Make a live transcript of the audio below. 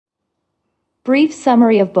Brief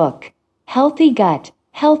summary of book. Healthy Gut,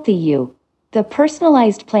 Healthy You. The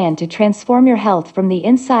Personalized Plan to Transform Your Health from the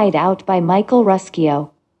Inside Out by Michael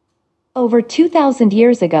Ruscio. Over 2,000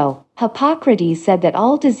 years ago, Hippocrates said that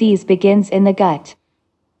all disease begins in the gut.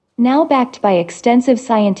 Now backed by extensive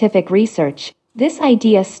scientific research, this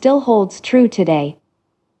idea still holds true today.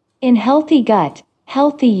 In Healthy Gut,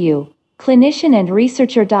 Healthy You, clinician and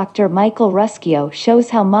researcher Dr. Michael Ruscio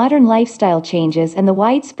shows how modern lifestyle changes and the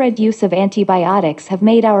widespread use of antibiotics have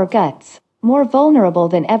made our guts more vulnerable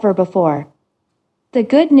than ever before. The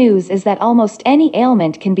good news is that almost any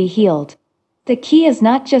ailment can be healed. The key is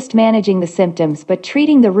not just managing the symptoms but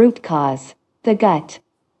treating the root cause, the gut.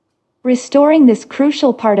 Restoring this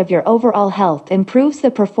crucial part of your overall health improves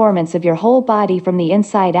the performance of your whole body from the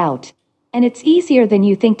inside out, and it's easier than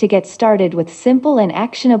you think to get started with simple and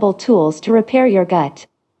actionable tools to repair your gut.